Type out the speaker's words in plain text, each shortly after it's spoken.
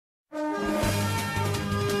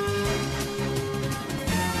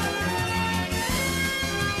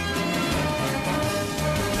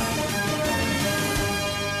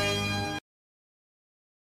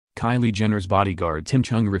Kylie Jenner's bodyguard Tim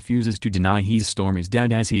Chung refuses to deny he's Stormi's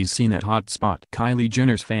dad as he's seen at Hot Spot. Kylie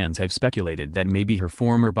Jenner's fans have speculated that maybe her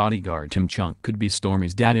former bodyguard Tim Chung could be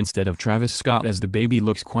Stormi's dad instead of Travis Scott, as the baby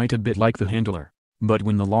looks quite a bit like the handler. But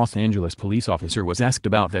when the Los Angeles police officer was asked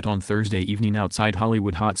about that on Thursday evening outside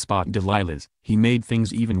Hollywood hotspot Delilah's, he made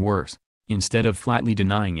things even worse. Instead of flatly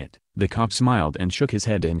denying it, the cop smiled and shook his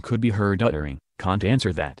head and could be heard uttering, "Can't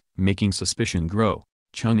answer that," making suspicion grow.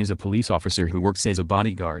 Chung is a police officer who works as a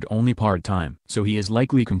bodyguard only part-time, so he is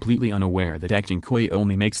likely completely unaware that acting coy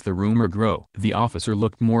only makes the rumor grow. The officer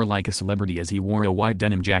looked more like a celebrity as he wore a white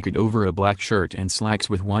denim jacket over a black shirt and slacks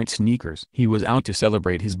with white sneakers. He was out to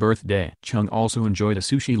celebrate his birthday. Chung also enjoyed a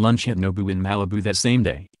sushi lunch at Nobu in Malibu that same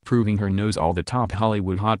day, proving her knows all the top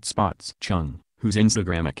Hollywood hotspots. Chung, whose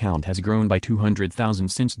Instagram account has grown by 200,000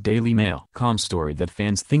 since Daily Mail.com's story that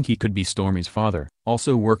fans think he could be Stormi's father,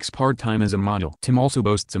 also works part-time as a model. Tim also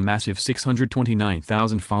boasts a massive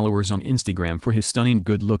 629,000 followers on Instagram for his stunning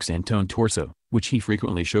good looks and toned torso, which he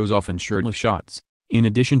frequently shows off in shirtless shots. In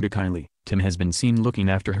addition to Kylie, Tim has been seen looking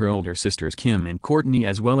after her older sisters Kim and Kourtney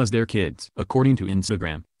as well as their kids. According to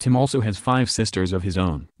Instagram, Tim also has 5 sisters of his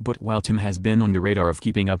own. But while Tim has been on the radar of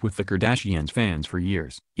keeping up with the Kardashians fans for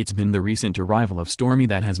years, it's been the recent arrival of Stormi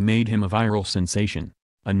that has made him a viral sensation.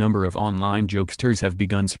 A number of online jokesters have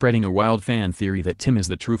begun spreading a wild fan theory that Tim is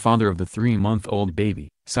the true father of the 3-month-old baby,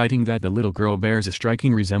 citing that the little girl bears a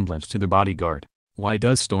striking resemblance to the bodyguard. "Why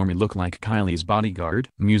does Stormi look like Kylie's bodyguard?"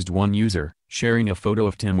 mused one user, sharing a photo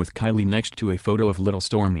of Tim with Kylie next to a photo of little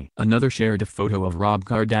Stormi. Another shared a photo of Rob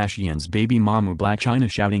Kardashian's baby mama Blac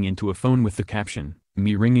Chyna shouting into a phone with the caption,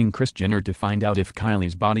 "Me ringing Kris Jenner to find out if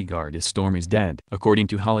Kylie's bodyguard is Stormi's dad." According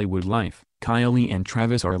to Hollywood Life, Kylie and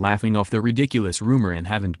Travis are laughing off the ridiculous rumor and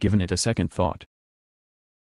haven't given it a second thought.